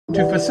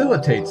To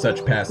facilitate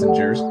such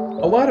passengers,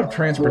 a lot of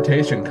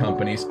transportation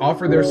companies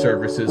offer their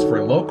services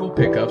for local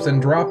pickups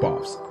and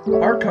drop-offs.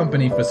 Our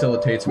company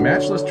facilitates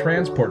matchless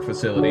transport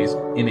facilities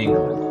in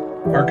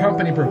England. Our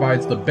company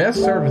provides the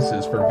best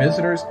services for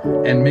visitors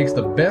and makes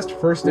the best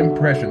first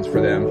impressions for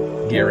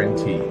them,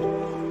 guaranteed.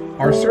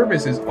 Our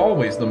service is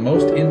always the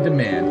most in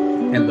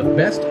demand and the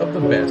best of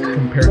the best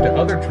compared to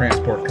other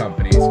transport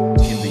companies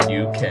in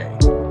the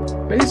UK.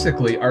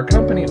 Basically, our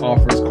company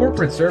offers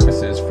corporate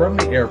services from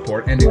the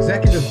airport and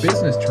executive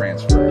business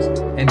transfers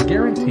and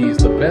guarantees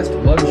the best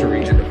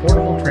luxury and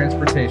affordable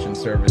transportation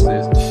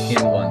services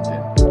in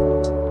London.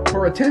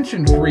 For a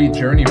tension-free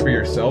journey for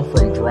yourself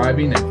from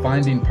driving and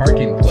finding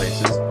parking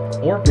places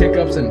or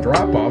pickups and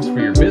drop-offs for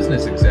your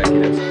business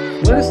executives,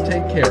 let us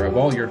take care of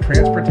all your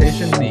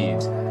transportation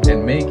needs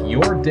and make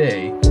your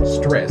day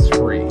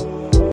stress-free.